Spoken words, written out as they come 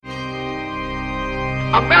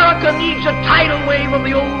America needs a tidal wave of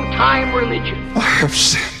the old-time religion. I have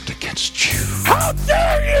sinned against you. How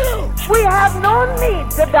dare you! We have no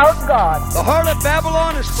need to doubt God. The harlot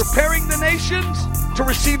Babylon is preparing the nations to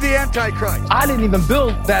receive the Antichrist. I didn't even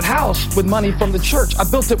build that house with money from the church. I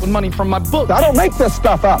built it with money from my book. I don't make this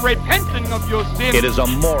stuff up. Repenting of your sin. It is a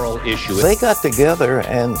moral issue. They got together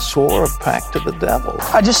and swore a pact to the devil.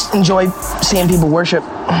 I just enjoy seeing people worship,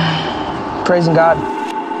 praising God.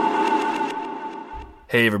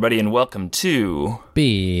 Hey everybody, and welcome to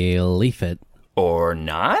Believe It or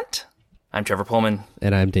Not. I'm Trevor Pullman.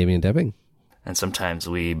 And I'm Damian Debbing. And sometimes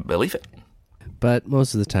we believe it. But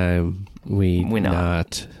most of the time, we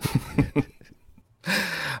not.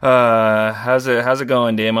 How's it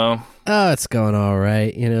going, Damo? Oh, it's going all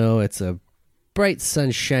right. You know, it's a bright,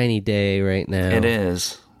 sunshiny day right now. It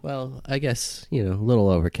is. Well, I guess, you know, a little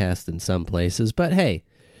overcast in some places. But hey,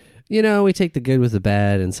 you know, we take the good with the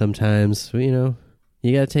bad, and sometimes, you know,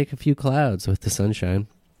 you got to take a few clouds with the sunshine.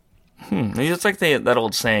 It's like that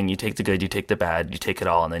old saying, you take the good, you take the bad, you take it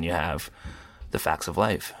all, and then you have the facts of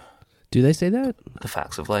life. Do they say that? The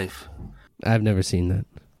facts of life. I've never seen that.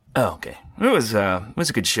 Oh, okay. It was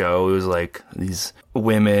a good show. It was like these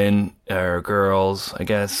women or girls, I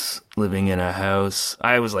guess, living in a house.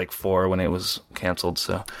 I was like 4 when it was canceled,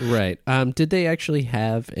 so. Right. Did they actually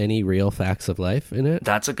have any real facts of life in it?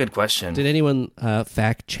 That's a good question. Did anyone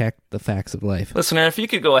fact check the facts of life? Listener, if you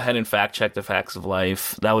could go ahead and fact check the facts of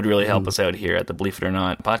life, that would really help us out here at the Believe It or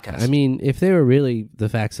Not podcast. I mean, if they were really the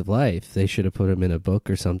facts of life, they should have put them in a book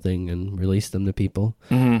or something and released them to people.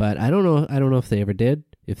 Mm-hmm. But I don't know. I don't know if they ever did.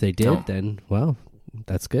 If they did, then, well,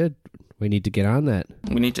 that's good. We need to get on that.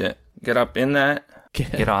 We need to get up in that,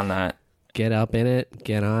 get on that. Get up in it,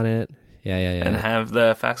 get on it. Yeah. And have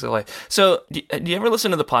the facts of life. So, do you ever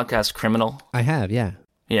listen to the podcast Criminal? I have, yeah.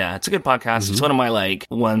 Yeah, it's a good podcast. Mm-hmm. It's one of my,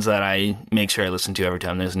 ones that I make sure I listen to every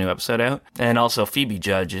time there's a new episode out. And also, Phoebe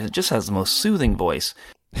Judge, it just has the most soothing voice.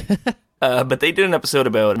 But they did an episode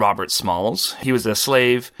about Robert Smalls. He was a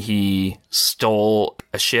slave. He stole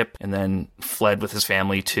a ship and then fled with his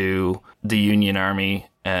family to the Union Army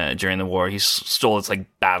during the war. He stole its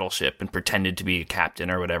battleship and pretended to be a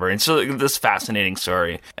captain or whatever. And so this fascinating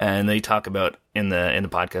story. And they talk about in the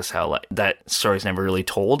podcast how that story's never really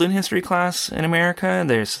told in history class in America.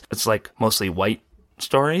 It's mostly white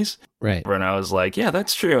stories. Right. And I was like, yeah,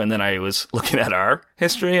 that's true. And then I was looking at our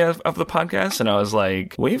history of the podcast, and I was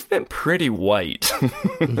like, we've been pretty white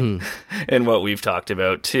mm-hmm. in what we've talked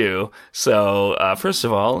about, too. So, first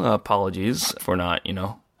of all, apologies for not,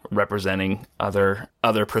 representing other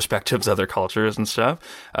perspectives, other cultures and stuff.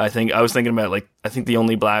 I was thinking about, I think the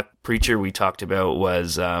only black preacher we talked about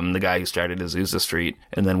was the guy who started Azusa Street,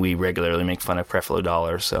 and then we regularly make fun of Creflo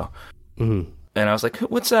Dollar, so... Mm-hmm. And I was like,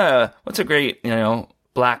 what's a great,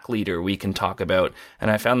 black leader we can talk about? And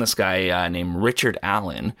I found this guy named Richard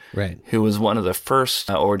Allen, right, who was one of the first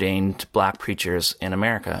ordained black preachers in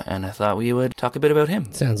America. And I thought we would talk a bit about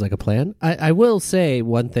him. Sounds like a plan. I will say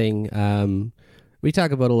one thing. We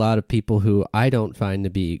talk about a lot of people who I don't find to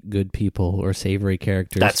be good people or savory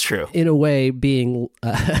characters. That's true. In a way, being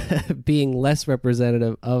less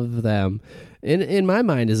representative of them. In my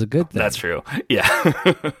mind, is a good thing. That's true. Yeah.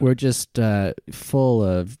 We're just full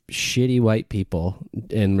of shitty white people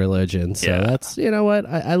in religion. So that's, you know what?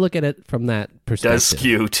 I look at it from that perspective. Does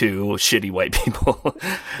skew to shitty white people.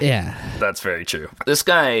 Yeah. That's very true. This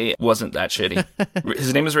guy wasn't that shitty.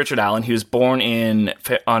 His name is Richard Allen. He was born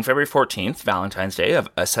on February 14th, Valentine's Day of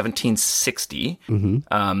 1760.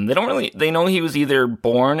 Mm-hmm. They know he was either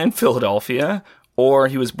born in Philadelphia or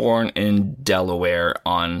he was born in Delaware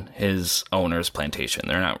on his owner's plantation.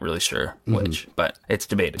 They're not really sure which, but it's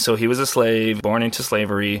debated. So he was a slave, born into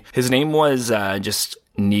slavery. His name was just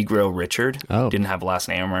Negro Richard. Oh. Didn't have a last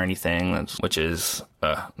name or anything, which is,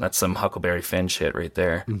 that's some Huckleberry Finn shit right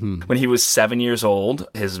there. Mm-hmm. When he was 7 years old,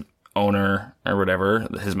 his owner or whatever,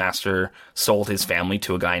 his master, sold his family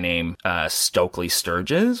to a guy named Stokely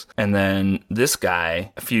Sturges. And then this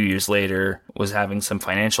guy, a few years later, was having some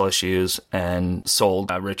financial issues and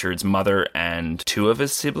sold Richard's mother and 2 of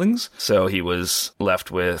his siblings. So he was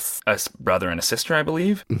left with a brother and a sister, I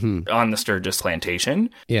believe, on the Sturgis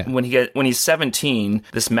plantation. Yeah. When he's 17,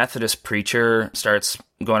 this Methodist preacher starts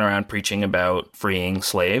going around preaching about freeing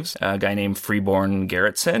slaves, a guy named Freeborn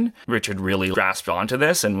Garretson. Richard really grasped onto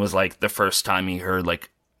this and was the first time he heard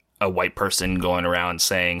a white person going around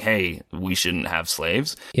saying, hey, we shouldn't have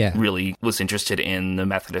slaves. Yeah. Really was interested in the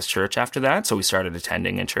Methodist Church after that. So he started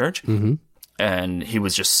attending in church. Mm-hmm. And he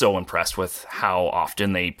was just so impressed with how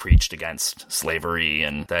often they preached against slavery,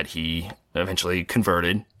 and that he eventually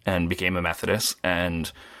converted and became a Methodist.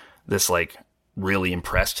 And this really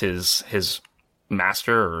impressed his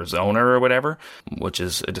master or his owner or whatever, which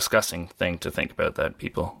is a disgusting thing to think about, that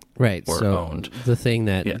people were owned. The thing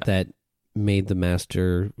that made the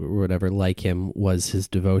master or whatever like him was his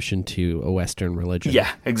devotion to a Western religion.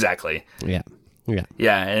 Yeah, exactly. Yeah.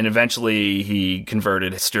 And eventually he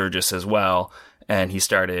converted Sturgis as well, and he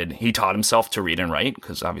taught himself to read and write,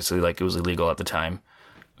 because obviously it was illegal at the time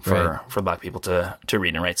for black people to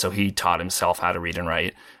read and write. So he taught himself how to read and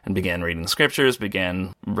write and began reading the scriptures,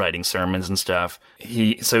 began writing sermons and stuff.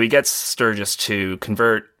 He gets Sturgis to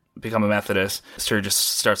convert, become a Methodist. Sturgis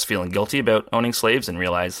starts feeling guilty about owning slaves and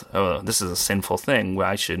realize, oh, this is a sinful thing.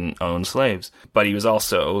 I shouldn't own slaves. But he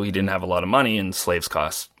didn't have a lot of money, and slaves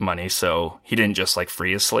cost money. So he didn't just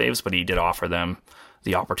free his slaves, but he did offer them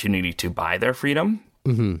the opportunity to buy their freedom.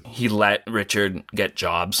 Mm-hmm. He let Richard get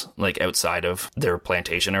jobs outside of their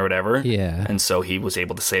plantation or whatever. Yeah. And so he was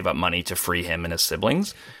able to save up money to free him and his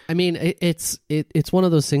siblings. I mean, it's one of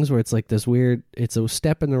those things where it's this weird, it's a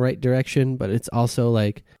step in the right direction, but it's also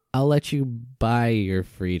I'll let you buy your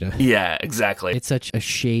freedom. Yeah, exactly. It's such a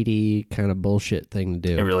shady kind of bullshit thing to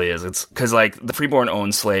do. It really is. It's because the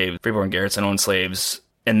Freeborn Garrison owned slaves.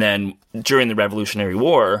 And then during the Revolutionary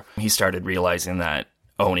War, he started realizing that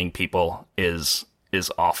owning people is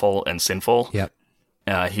awful and sinful. Yep.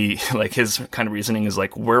 He his kind of reasoning is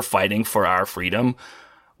we're fighting for our freedom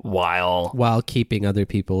while keeping other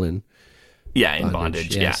people in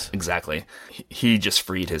bondage. Yes. Yeah, exactly. He just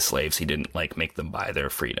freed his slaves. He didn't make them buy their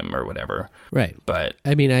freedom or whatever. Right. But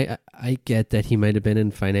I mean, I get that he might have been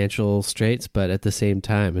in financial straits, but at the same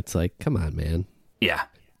time, it's come on, man. Yeah.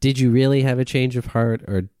 Did you really have a change of heart,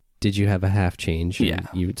 or did you have a half change? Yeah.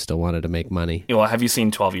 You still wanted to make money. Well, have you seen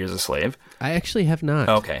 12 Years a Slave? I actually have not.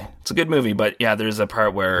 Okay. It's a good movie, but yeah, there's a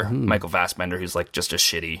part where Michael Fassbender, who's just a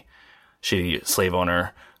shitty slave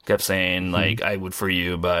owner, kept saying, I would free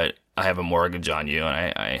you, but I have a mortgage on you,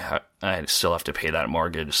 and I still have to pay that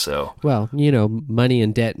mortgage. So, well, money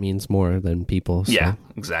and debt means more than people. So. Yeah,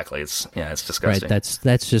 exactly. It's disgusting. Right.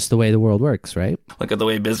 That's just the way the world works, right? Look at the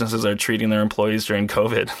way businesses are treating their employees during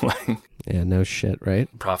COVID. Yeah, no shit, right?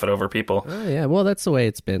 Profit over people. Oh, yeah. Well, that's the way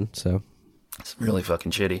it's been. So it's really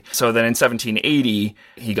fucking shitty. So then in 1780,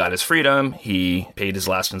 he got his freedom. He paid his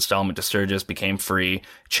last installment to Sturgis, became free,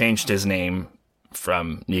 changed his name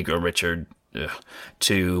from Negro Richard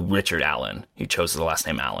to Richard Allen. He chose the last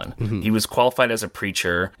name Allen. Mm-hmm. He was qualified as a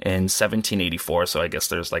preacher in 1784, so I guess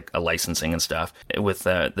there's a licensing and stuff with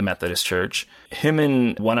the Methodist Church. Him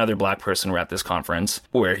and one other black person were at this conference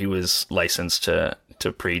where he was licensed to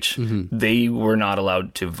preach. Mm-hmm. They were not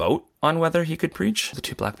allowed to vote on whether he could preach, the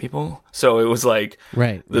two black people. So it was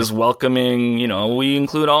this welcoming, we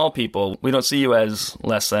include all people. We don't see you as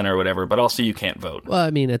less than or whatever, but also you can't vote. Well, I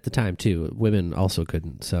mean, at the time, too, women also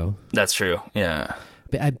couldn't, so. That's true, yeah.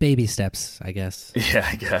 Baby steps, I guess. Yeah,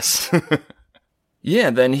 I guess. Yeah,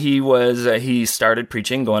 then he started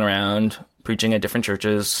preaching, going around, preaching at different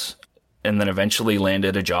churches, and then eventually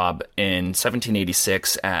landed a job in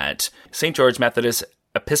 1786 at St. George Methodist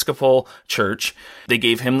Episcopal Church. They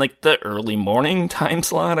gave him the early morning time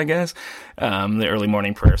slot, I guess, the early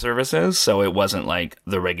morning prayer services. So it wasn't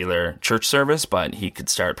the regular church service, but he could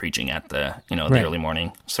start preaching at the the early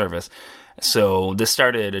morning service. So this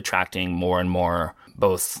started attracting more and more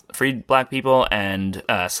both freed black people and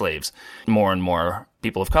slaves. More and more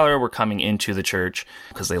people of color were coming into the church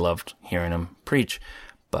because they loved hearing him preach.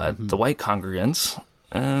 But the white congregants,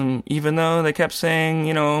 even though they kept saying,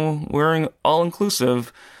 we're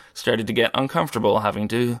all-inclusive, started to get uncomfortable having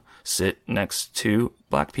to sit next to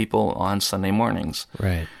black people on Sunday mornings.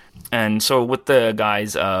 Right. And so with the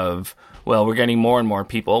guise of, well, we're getting more and more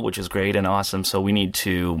people, which is great and awesome, so we need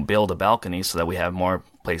to build a balcony so that we have more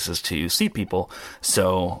places to seat people.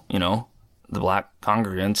 So, the black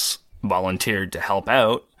congregants volunteered to help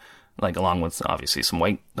out, along with obviously some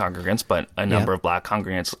white congregants, but a number of black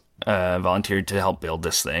congregants volunteered to help build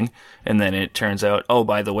this thing. And then it turns out, oh,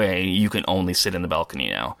 by the way, you can only sit in the balcony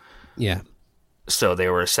now. Yeah. So they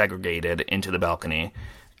were segregated into the balcony.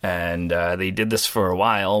 And they did this for a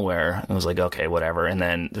while where it was okay, whatever. And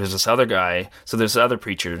then there's this other guy. So there's another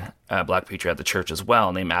preacher, black preacher at the church as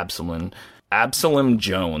well, named Absalom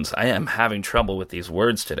Jones. I am having trouble with these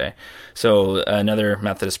words today. So another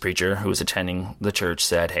Methodist preacher who was attending the church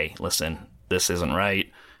said, hey, listen, this isn't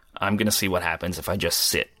right. I'm going to see what happens if I just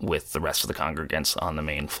sit with the rest of the congregants on the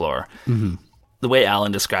main floor. Mm-hmm. The way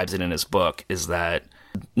Allen describes it in his book is that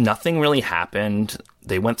nothing really happened.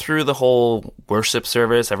 They went through the whole worship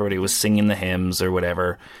service. Everybody was singing the hymns or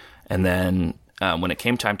whatever. And then when it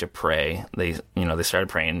came time to pray, they started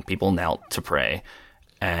praying. People knelt to pray.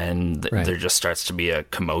 And there just starts to be a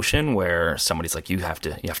commotion where somebody's like, you have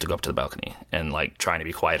to go up to the balcony, and like trying to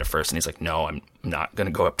be quiet at first. And he's like, no, I'm not going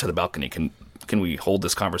to go up to the balcony. Can we hold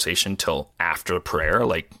this conversation till after prayer?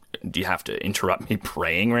 Like, do you have to interrupt me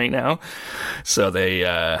praying right now? So they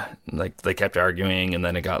kept arguing, and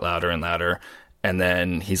then it got louder and louder. And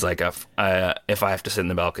then he's like, if I have to sit in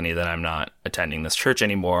the balcony, then I'm not attending this church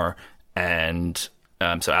anymore. And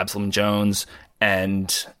so Absalom Jones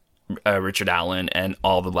and Richard Allen and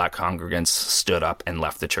all the black congregants stood up and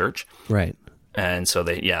left the church. Right. And so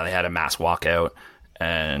they had a mass walkout,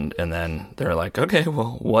 and then they're like, okay,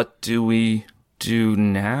 well, what do we do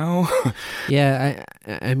now? Yeah,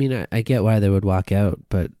 I mean, I get why they would walk out,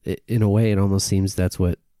 but in a way, it almost seems that's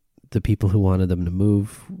what the people who wanted them to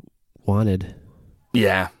move wanted.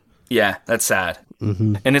 Yeah, that's sad.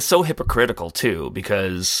 Mm-hmm. And it's so hypocritical, too,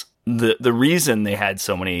 because the reason they had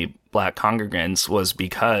so many black congregants was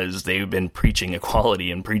because they've been preaching equality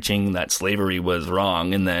and preaching that slavery was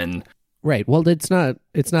wrong, and then right. Well, it's not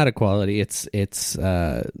equality. It's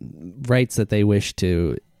rights that they wish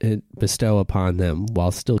to bestow upon them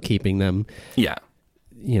while still keeping them,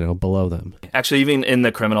 below them. Actually, even in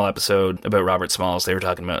the criminal episode about Robert Smalls, they were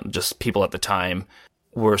talking about just people at the time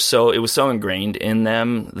it was so ingrained in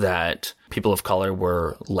them that people of color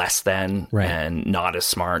were less than and not as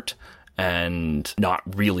smart and not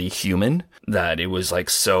really human, that it was like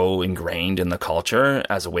so ingrained in the culture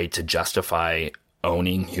as a way to justify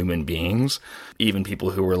owning human beings. Even people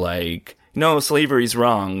who were like, no, slavery's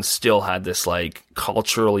wrong, still had this like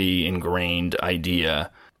culturally ingrained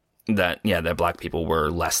idea that black people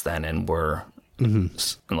were less than and were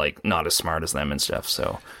like not as smart as them and stuff.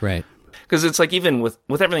 So right. Because it's like, even with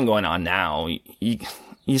everything going on now,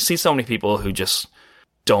 you see so many people who just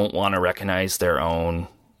don't want to recognize their own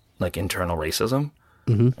like internal racism,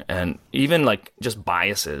 and even like just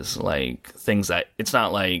biases, like things that it's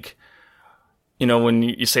not like, when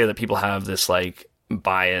you say that people have this like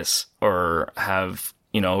bias or have,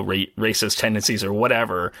 racist tendencies or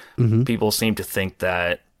whatever, people seem to think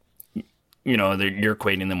that, you're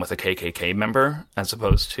equating them with a KKK member, as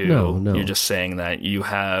opposed to you're just saying that you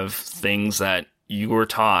have things that you were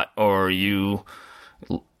taught or you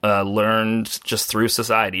learned just through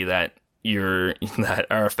society that are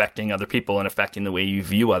affecting other people and affecting the way you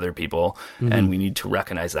view other people, and we need to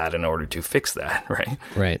recognize that in order to fix that, right?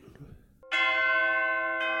 Right.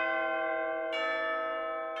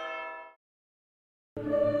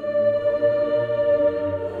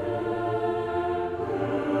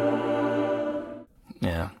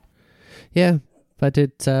 Yeah, but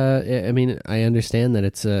I mean, I understand that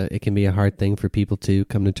it can be a hard thing for people to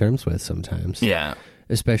come to terms with sometimes. Yeah.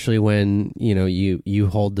 Especially when, you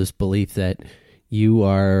hold this belief that you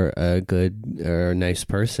are a good or a nice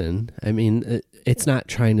person. I mean, it's not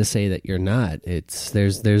trying to say that you're not.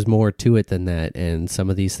 There's more to it than that, and some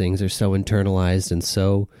of these things are so internalized and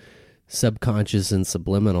so subconscious and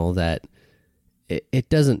subliminal that it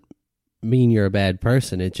doesn't mean you're a bad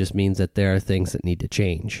person. It just means that there are things that need to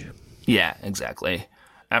change. Yeah, exactly.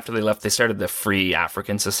 After they left, they started the Free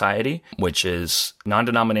African Society, which is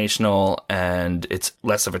non-denominational, and it's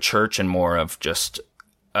less of a church and more of just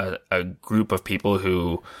a group of people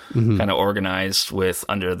who kind of organized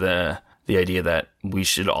under the idea that we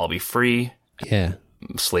should all be free. Yeah.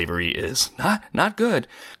 Slavery is not good.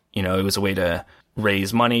 It was a way to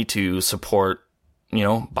raise money to support,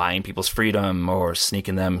 buying people's freedom or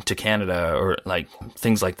sneaking them to Canada or like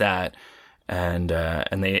things like that. And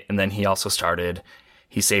then he also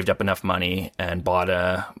he saved up enough money and bought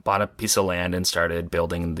a piece of land and started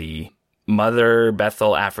building the Mother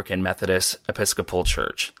Bethel African Methodist Episcopal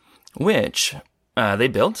Church, which they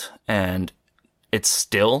built, and it's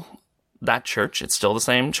still that church. It's still the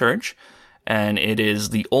same church, and it is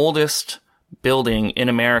the oldest building in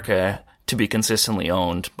America to be consistently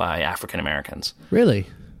owned by African Americans. Really?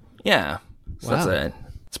 Yeah. So wow.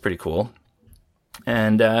 It's pretty cool.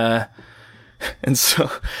 And so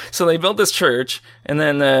they built this church, and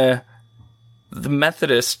then the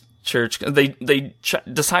Methodist Church, they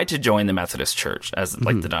decide to join the Methodist Church as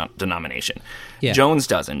like the denomination. Yeah. Jones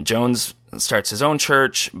doesn't. Jones starts his own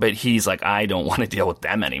church, but he's like, I don't want to deal with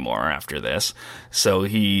them anymore after this. So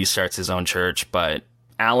he starts his own church. But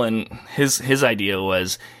Allen, his idea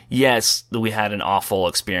was, yes, we had an awful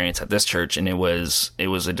experience at this church, and it was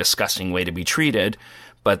a disgusting way to be treated,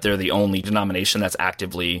 but they're the only denomination that's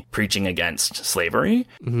actively preaching against slavery.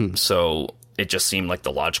 So it just seemed like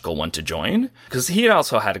the logical one to join, because he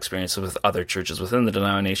also had experience with other churches within the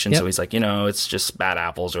denomination. Yep. So he's like, it's just bad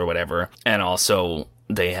apples or whatever. And also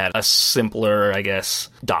they had a simpler, I guess,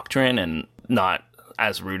 doctrine and not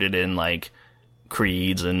as rooted in like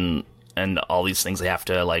creeds and all these things they have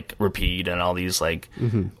to like repeat and all these like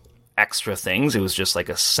extra things. It was just like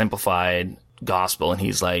a simplified gospel. And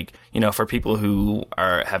he's like, for people who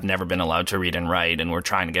have never been allowed to read and write, and we're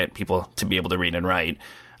trying to get people to be able to read and write,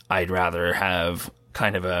 I'd rather have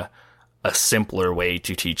kind of a simpler way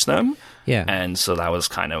to teach them. Yeah. And so that was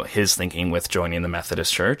kind of his thinking with joining the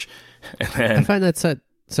Methodist Church. And then, I find that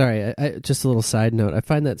sorry, I just a little side note. I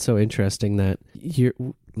find that so interesting that you're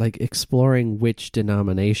like exploring which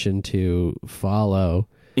denomination to follow.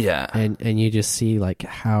 Yeah. And you just see like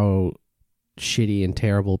how shitty and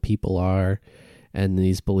terrible people are and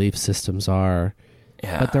these belief systems are.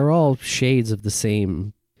 Yeah. But they're all shades of the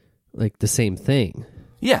same thing.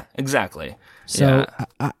 Yeah, exactly. So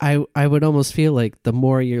yeah. I would almost feel like the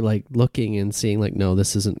more you're like looking and seeing like, no,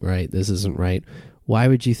 this isn't right. Why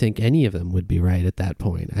would you think any of them would be right at that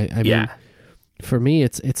point? I mean, for me,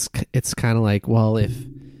 it's kind of like, well,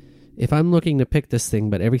 if I'm looking to pick this thing,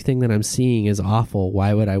 but everything that I'm seeing is awful,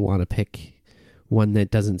 why would I want to pick one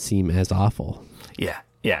that doesn't seem as awful? Yeah,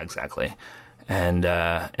 exactly. And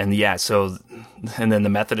so then the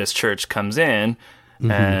Methodist Church comes in.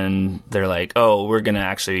 And they're like, oh, we're going to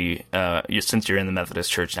actually, since you're in the Methodist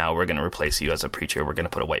Church now, we're going to replace you as a preacher. We're going to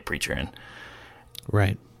put a white preacher in.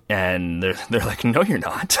 Right. And they're like, no, you're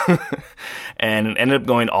not. And it ended up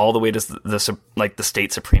going all the way to the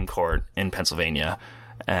state Supreme Court in Pennsylvania.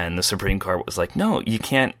 And the Supreme Court was like, no, you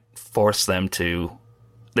can't force them to.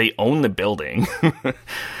 They own the building.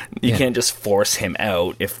 You can't just force him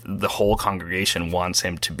out if the whole congregation wants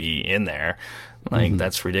him to be in there. Like,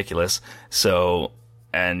 that's ridiculous. So,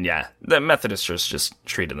 and yeah, the Methodist Church just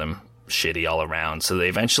treated them shitty all around. So they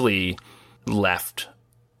eventually left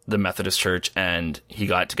the Methodist Church, and he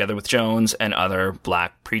got together with Jones and other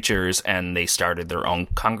black preachers, and they started their own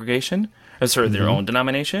congregation, their own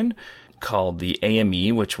denomination called the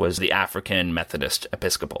AME, which was the African Methodist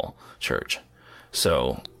Episcopal Church.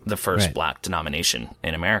 So the first black denomination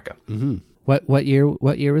in America. Mm-hmm. What year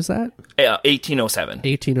was that? 1807.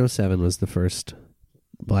 1807 was the first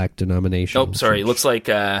black denomination. Oh, sorry. Church. Looks like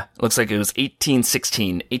it was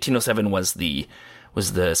 1816. 1807 was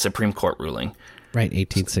the Supreme Court ruling. Right,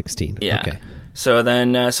 1816. Yeah. Okay. So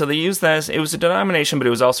then, so they used that. It was a denomination, but it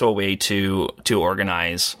was also a way to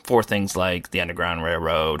organize for things like the Underground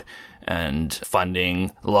Railroad and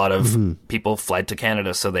funding. A lot of people fled to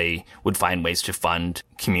Canada, so they would find ways to fund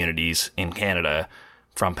communities in Canada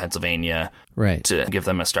from Pennsylvania, right, to give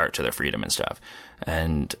them a start to their freedom and stuff.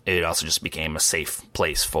 And it also just became a safe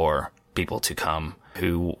place for people to come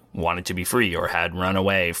who wanted to be free or had run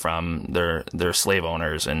away from their slave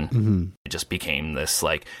owners. And it just became this,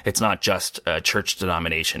 like, it's not just a church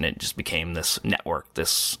denomination, it just became this network,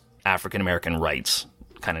 this African-American rights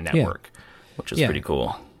kind of network, which is pretty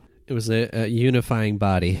cool. It was a unifying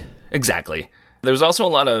body. Exactly. There was also a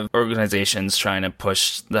lot of organizations trying to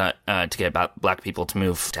push that to get black people to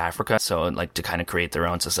move to Africa. So, like, to kind of create their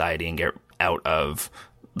own society and get out of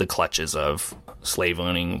the clutches of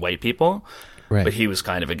slave-owning white people. Right. But he was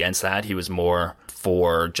kind of against that. He was more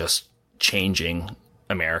for just changing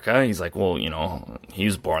America. He's like, well, he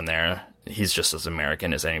was born there. He's just as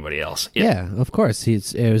American as anybody else. Yeah, of course.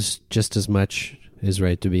 It was just as much his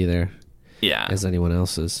right to be there as anyone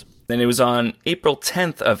else's. Then it was on April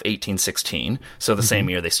 10th of 1816, so the same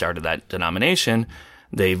year they started that denomination,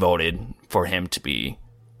 they voted for him to be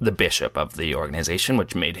the bishop of the organization,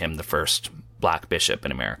 which made him the first black bishop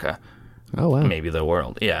in America. Oh, wow. Maybe the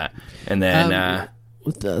world, yeah. And then...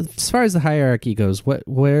 as far as the hierarchy goes,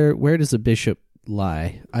 where does a bishop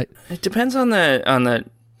lie? It depends on the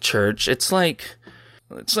church. It's like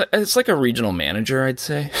a regional manager, I'd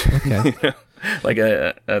say. Okay. Like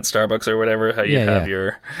at Starbucks or whatever, how you have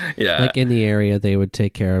your... Yeah. Like in the area, they would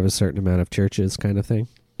take care of a certain amount of churches kind of thing?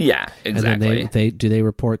 Yeah, exactly. And then they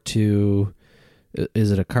report to...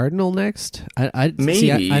 Is it a cardinal next? Maybe.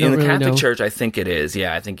 See, I don't in the really Catholic know. Church, I think it is.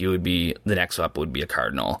 Yeah, I think it would be... The next up would be a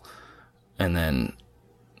cardinal. And then,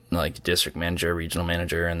 like, district manager, regional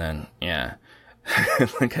manager, and then, yeah.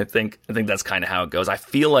 Like, I think that's kind of how it goes. I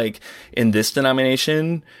feel like in this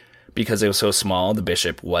denomination... Because it was so small, the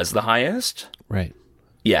bishop was the highest. Right.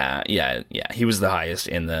 Yeah. He was the highest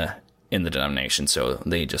in the denomination, so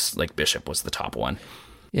they just, like, bishop was the top one.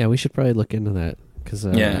 Yeah, we should probably look into that, because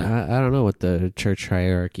I don't know what the church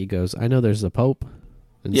hierarchy goes. I know there's a pope.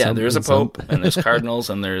 There's a pope, and there's cardinals,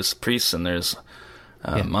 and there's priests, and there's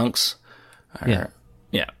monks. Yeah.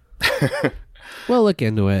 We'll look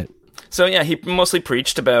into it. So, yeah, he mostly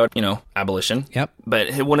preached about, abolition. Yep.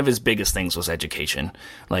 But one of his biggest things was education.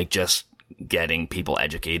 Like, just getting people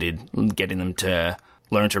educated, getting them to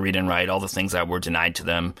learn to read and write, all the things that were denied to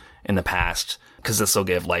them in the past, because this will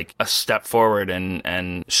give like a step forward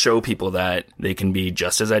and show people that they can be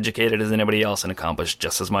just as educated as anybody else and accomplish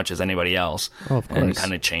just as much as anybody else. Oh, of course. And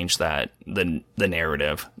kind of change that, the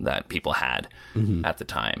narrative that people had at the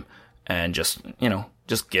time, and just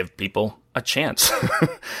give people a chance.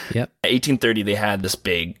 Yep. 1830, they had this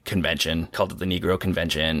big convention called the Negro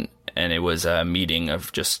Convention, and it was a meeting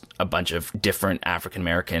of just a bunch of different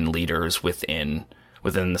African-American leaders within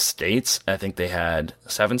the states. I think they had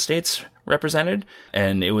 7 states represented,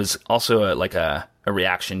 and it was also a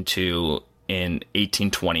reaction to, in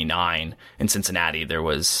 1829 in Cincinnati, there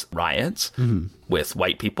was riots with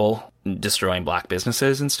white people destroying black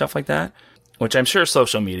businesses and stuff like that, which I'm sure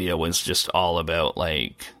social media was just all about,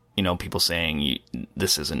 like, people saying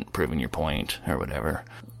this isn't proving your point or whatever.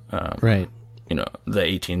 Right. The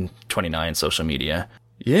 1829 social media.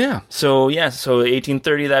 So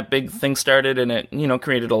 1830, that big thing started, and it,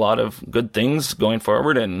 created a lot of good things going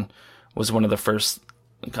forward, and was one of the first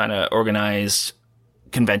kind of organized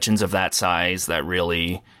conventions of that size that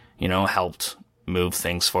really, helped move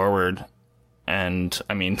things forward. And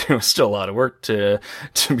I mean, there was still a lot of work to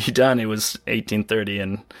be done. It was 1830,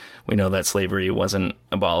 and we know that slavery wasn't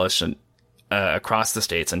abolished across the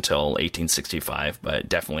states until 1865, but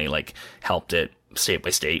definitely like helped it state by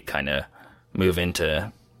state kind of move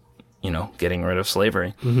into, getting rid of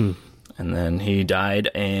slavery. And then he died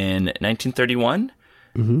in 1931,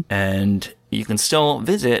 and you can still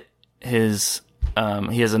visit his.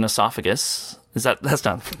 He has an esophagus. That's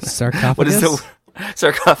not sarcophagus. What is the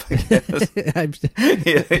sarcophagus?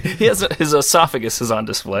 he has his esophagus is on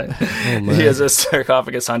display. He has a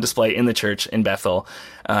sarcophagus on display in the church in Bethel.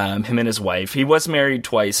 Him and his wife. He was married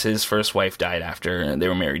twice. His first wife died after they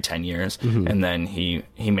were married 10 years, and then he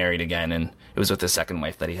married again, and it was with his second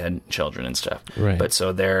wife that he had children and stuff. Right. But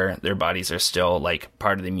so their bodies are still like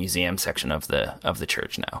part of the museum section of the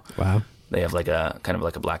church now. Wow. They have like a kind of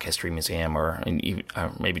like a Black History museum, or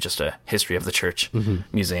maybe just a history of the church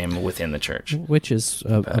museum within the church, which is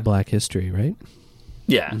a Black History, right?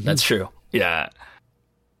 Yeah, that's true. Yeah,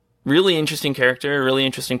 really interesting character, really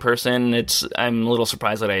interesting person. I'm a little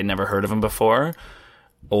surprised that I had never heard of him before,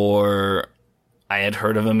 or I had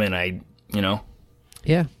heard of him and I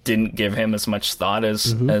didn't give him as much thought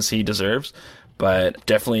as he deserves. But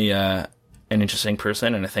definitely an interesting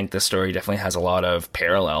person, and I think this story definitely has a lot of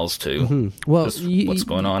parallels to what's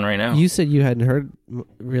going on right now. You said you hadn't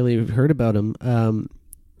really heard about him.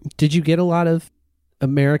 Did you get a lot of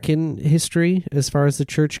American history as far as the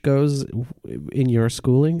church goes in your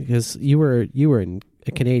schooling? Because you were in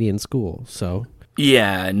a Canadian school, so.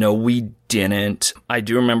 Yeah, no, we didn't. I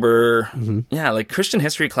do remember, like Christian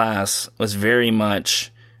history class was very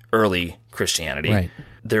much early Christianity. Right.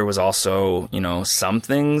 There was also, some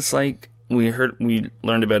things like we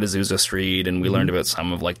learned about Azusa Street, and we learned about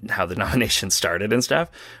some of like how the denomination started and stuff,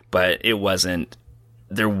 but there wasn't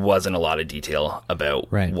a lot of detail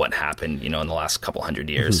about what happened, in the last couple hundred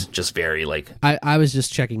years. Just very like I was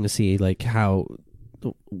just checking to see like how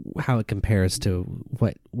it compares to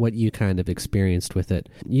what you kind of experienced with it.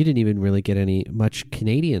 You didn't even really get much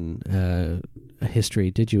Canadian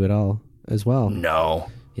history, did you, at all as well? No.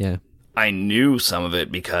 Yeah. I knew some of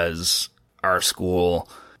it because our school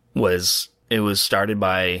was started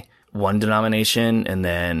by one denomination, and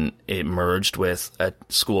then it merged with a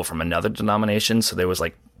school from another denomination. So there was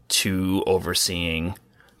like 2 overseeing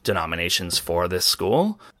denominations for this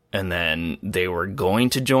school. And then they were going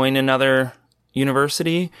to join another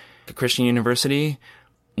university, a Christian university,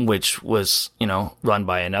 which was, run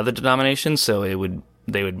by another denomination. So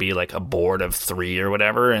they would be like a board of 3 or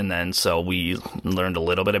whatever. And then so we learned a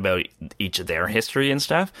little bit about each of their history and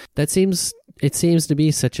stuff. It seems to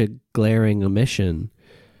be such a glaring omission.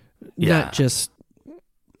 Yeah. Not just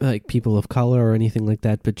like people of color or anything like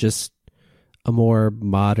that, but just a more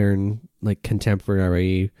modern, like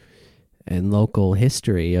contemporary and local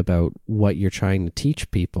history about what you're trying to teach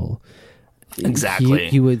people. Exactly.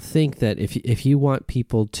 You would think that if you want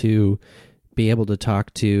people to be able to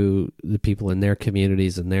talk to the people in their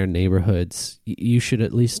communities and their neighborhoods, you should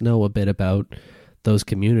at least know a bit about those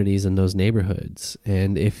communities and those neighborhoods.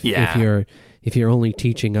 And if you're only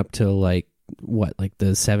teaching up to like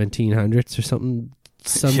the 1700s or something,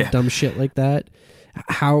 dumb shit like that,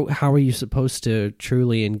 how are you supposed to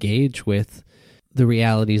truly engage with the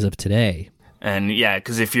realities of today? And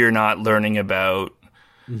because if you're not learning about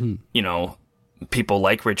people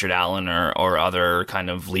like Richard Allen or other kind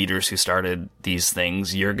of leaders who started these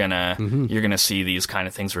things, you're gonna see these kind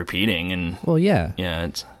of things repeating. And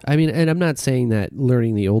I mean, and I'm not saying that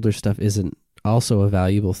learning the older stuff isn't also a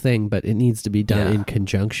valuable thing, but it needs to be done in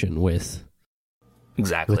conjunction with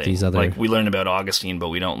Exactly. with these other... Like, we learn about Augustine, but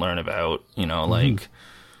we don't learn about, like,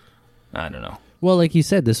 I don't know. Well, like you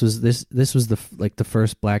said, this was the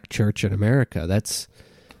first black church in America. That's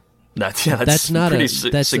not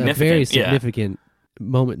significant. a very significant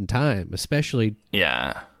moment in time, especially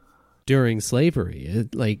during slavery.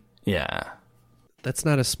 That's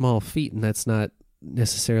not a small feat, and that's not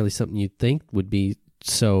necessarily something you'd think would be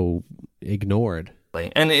so ignored.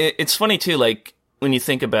 And it's funny too, like when you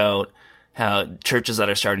think about how churches that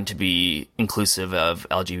are starting to be inclusive of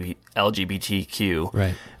LGBTQ,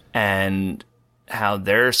 right, and how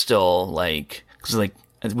they're still like, because like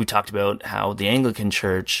as we talked about how the Anglican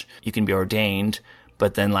Church, you can be ordained,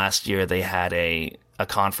 but then last year they had a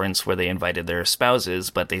conference where they invited their spouses,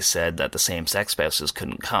 but they said that the same-sex spouses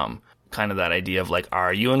couldn't come. Kind of that idea of like,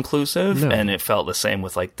 are you inclusive? No. And it felt the same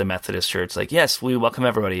with like the Methodist Church, like, yes, we welcome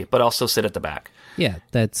everybody, but also sit at the back. Yeah,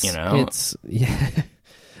 that's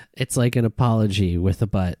it's like an apology with a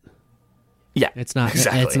but. Yeah, it's not.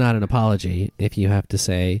 Exactly. It's not an apology if you have to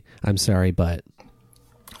say, "I'm sorry, but."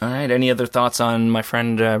 All right. Any other thoughts on my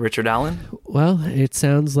friend Richard Allen? Well, it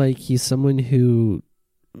sounds like he's someone who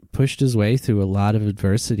pushed his way through a lot of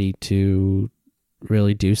adversity to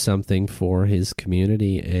really do something for his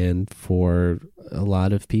community and for a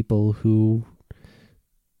lot of people who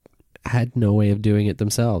had no way of doing it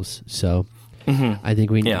themselves. So I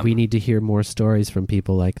think we need to hear more stories from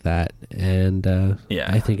people like that, and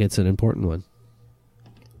I think it's an important one.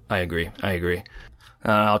 I agree.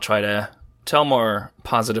 I'll try to tell more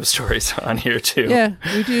positive stories on here too. Yeah,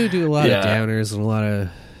 we do a lot of downers and a lot of,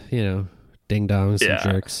 ding-dongs and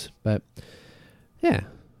jerks. But, yeah.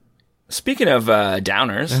 Speaking of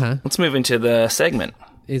downers, let's move into the segment.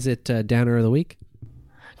 Is it Downer of the Week?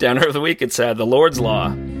 Downer of the Week, it's the Lord's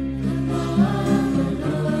Law.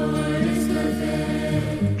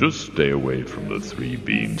 Just stay away from the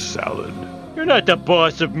 3-bean salad. You're not the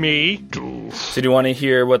boss of me. So do you want to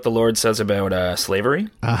hear what the Lord says about slavery?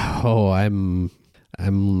 I'm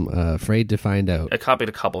afraid to find out. I copied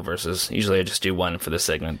a couple verses. Usually I just do one for this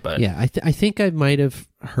segment, but yeah, I think I might have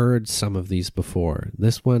heard some of these before.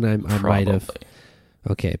 This one I might have.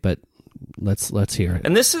 Okay, but let's hear it.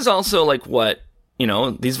 And this is also like what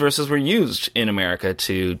these verses were used in America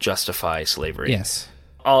to justify slavery. Yes,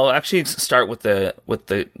 I'll actually start with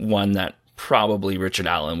the one that probably Richard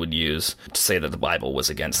Allen would use to say that the Bible was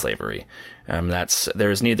against slavery. That's,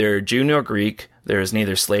 there is neither Jew nor Greek, there is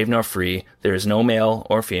neither slave nor free, there is no male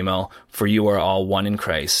or female, for you are all one in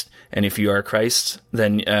Christ. And if you are Christ,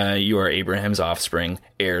 then you are Abraham's offspring,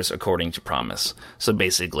 heirs according to promise. So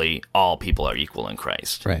basically, all people are equal in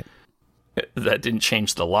Christ. Right. That didn't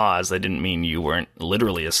change the laws. That didn't mean you weren't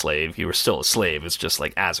literally a slave. You were still a slave. It's just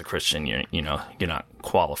like, as a Christian, you're not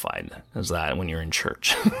qualified as that when you're in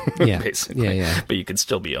church, basically. Yeah. But you could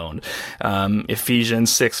still be owned. Ephesians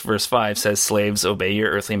 6 verse 5 says, slaves, obey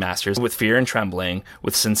your earthly masters with fear and trembling,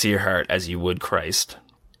 with sincere heart, as you would Christ.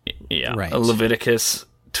 Yeah. Right. Leviticus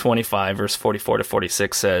 25 verse 44 to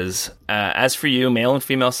 46 says, as for you, male and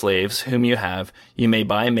female slaves whom you have, you may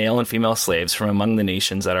buy male and female slaves from among the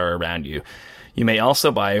nations that are around you. You may also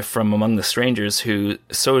buy from among the strangers who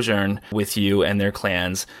sojourn with you and their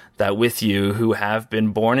clans, that with you who have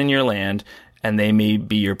been born in your land, and they may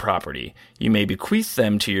be your property. You may bequeath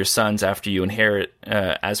them to your sons after you inherit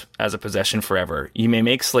as a possession forever. You may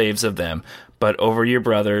make slaves of them, but over your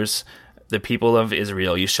brothers, the people of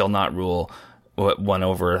Israel, you shall not rule one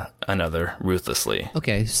over another ruthlessly.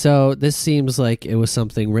 Okay, so this seems like it was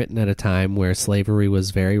something written at a time where slavery was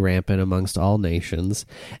very rampant amongst all nations,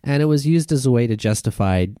 and it was used as a way to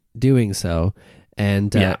justify doing so.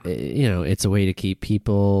 And, it's a way to keep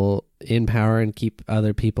people in power and keep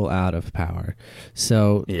other people out of power.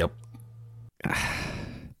 So, yep.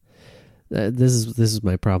 This is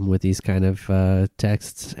my problem with these kind of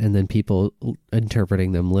texts, and then people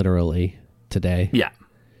interpreting them literally today. Yeah.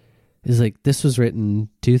 It's like, this was written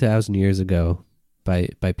 2,000 years ago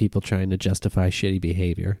by people trying to justify shitty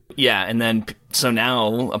behavior. Yeah, and then, so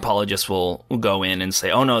now apologists will go in and say,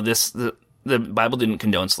 oh no, the Bible didn't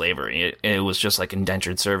condone slavery. It was just like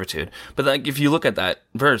indentured servitude. But like, if you look at that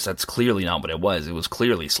verse, that's clearly not what it was. It was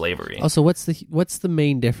clearly slavery. Also, what's the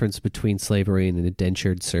main difference between slavery and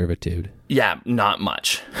indentured servitude? Yeah, not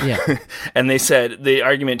much. Yeah. And they said, the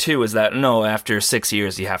argument too is that, no, after 6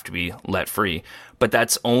 years you have to be let free. But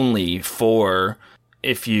that's only for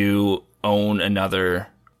if you own another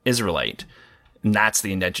Israelite. And that's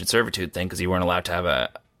the indentured servitude thing, because you weren't allowed to have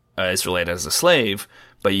a Israelite as a slave,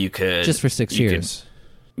 but you could... Just for 6 years.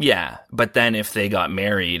 Yeah, but then if they got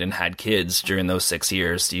married and had kids during those 6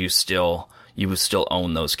 years, you would still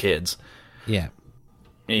own those kids. Yeah.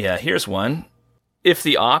 Yeah, here's one. If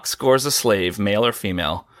the ox gores a slave, male or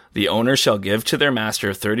female, the owner shall give to their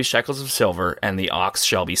master 30 shekels of silver, and the ox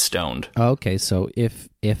shall be stoned. Okay, so if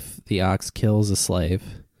the ox kills a slave,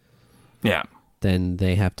 yeah, then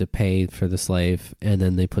they have to pay for the slave, and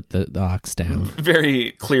then they put the ox down.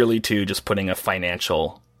 Very clearly, too, just putting a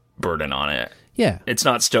financial burden on it. Yeah. It's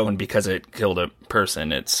not stoned because it killed a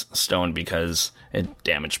person. It's stoned because it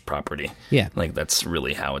damaged property. Yeah. Like, that's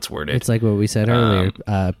really how it's worded. It's like what we said earlier.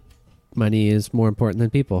 Money is more important than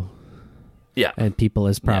people. Yeah. And people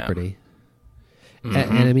as property. Yeah.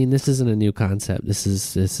 And I mean, this isn't a new concept. This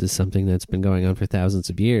is something that's been going on for thousands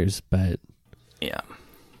of years, but... Yeah.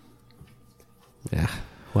 Yeah.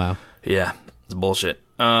 Wow. Yeah. It's bullshit.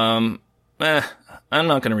 I'm not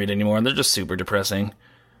going to read anymore. They're just super depressing.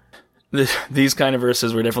 These kind of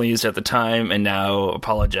verses were definitely used at the time, and now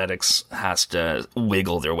apologetics has to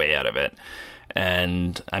wiggle their way out of it.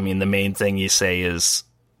 And, I mean, the main thing you say is,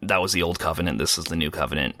 that was the old covenant, this is the new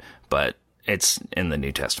covenant, but it's in the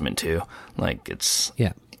New Testament too. Like, it's...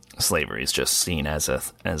 Yeah. Slavery is just seen as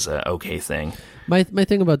a okay thing. My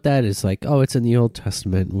thing about that is like, oh, it's in the Old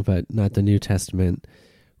Testament, but not the New Testament.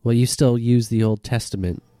 Well, you still use the Old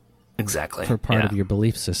Testament exactly for part of your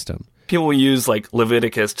belief system. People use like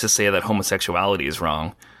Leviticus to say that homosexuality is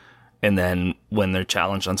wrong, and then when they're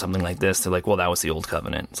challenged on something like this, they're like, "Well, that was the Old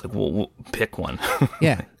Covenant." It's like, well, we'll pick one.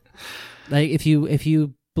 Yeah, like if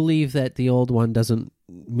you believe that the old one doesn't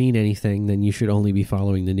mean anything, then you should only be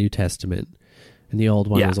following the New Testament. And the old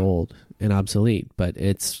one is old and obsolete, but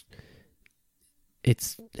it's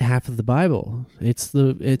half of the Bible.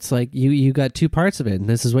 It's like you got two parts of it, and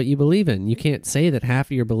this is what you believe in. You can't say that half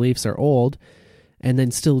of your beliefs are old and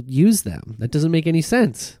then still use them. That doesn't make any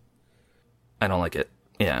sense. I don't like it.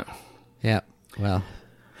 Yeah. Yeah. Well.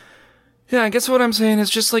 Yeah, I guess what I'm saying is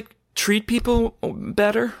just like treat people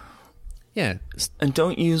better. Yeah. And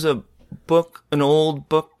don't use an old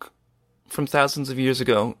book from thousands of years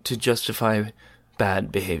ago to justify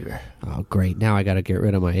bad behavior. Oh, great. Now I got to get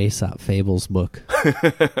rid of my Aesop Fables book.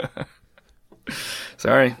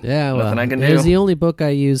 Sorry. Yeah, well, nothing I can do. It was the only book I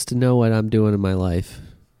use to know what I'm doing in my life.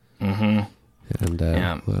 Mm-hmm. And,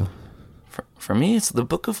 well. For me, it's the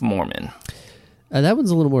Book of Mormon. That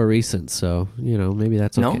one's a little more recent, so, maybe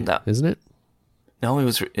that's okay, isn't it? No, it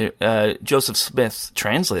was Joseph Smith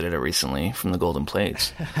translated it recently from the Golden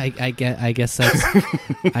Plates. I guess that's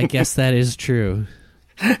I guess that is true.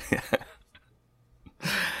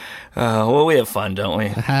 Well, we have fun, don't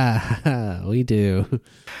we? We do.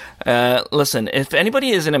 Listen, if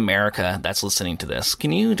anybody is in America that's listening to this,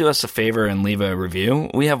 can you do us a favor and leave a review?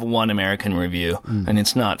 We have one American review, and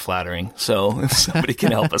it's not flattering. So if somebody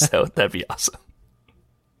can help us out, that'd be awesome.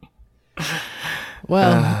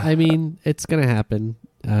 Well, I mean, it's going to happen.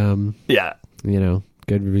 Yeah.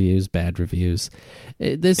 Good reviews, bad reviews.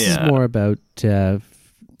 This is more about,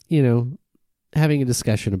 having a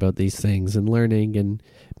discussion about these things and learning, and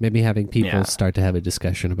maybe having people start to have a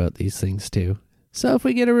discussion about these things too. So if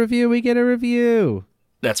we get a review, we get a review.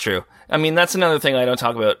 That's true. I mean, that's another thing I don't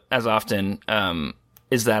talk about as often,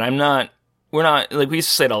 is that we're not, like we used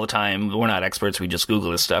to say it all the time, we're not experts, we just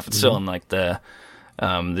Google this stuff. It's still in like the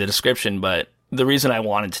description, but the reason I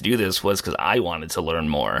wanted to do this was because I wanted to learn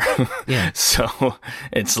more. Yeah. So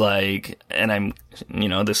it's like, and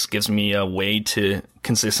this gives me a way to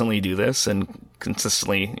consistently do this and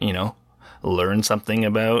consistently, learn something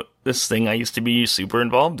about this thing I used to be super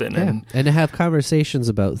involved in. Yeah. And to have conversations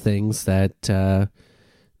about things that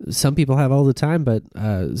some people have all the time, but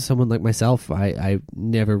someone like myself, I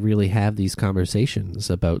never really have these conversations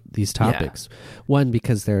about these topics. Yeah. One,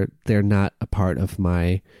 because they're not a part of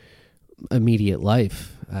my immediate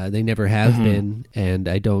life. They never have been, and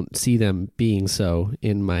I don't see them being so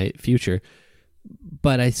in my future.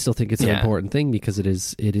 But I still think it's an important thing because it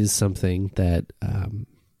is something that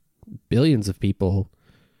billions of people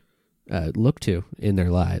look to in their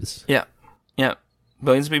lives. Yeah. Yeah.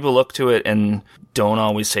 Billions of people look to it and don't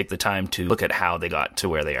always take the time to look at how they got to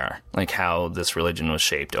where they are, like how this religion was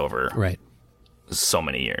shaped over so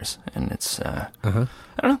many years. And it's, I don't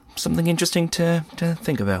know, something interesting to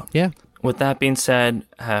think about. Yeah. With that being said,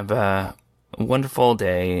 have a wonderful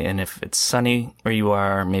day. And if it's sunny where you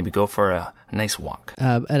are, maybe go for a nice walk.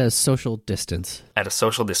 At a social distance. At a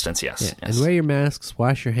social distance, yes. Yeah. Yes. And wear your masks,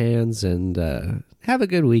 wash your hands, and have a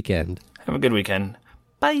good weekend. Have a good weekend.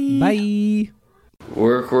 Bye. Bye.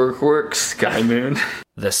 Work, Sky Moon.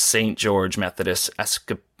 The St. George Methodist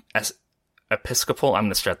Episcopal. I'm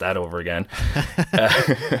going to start that over again.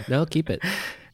 No, keep it.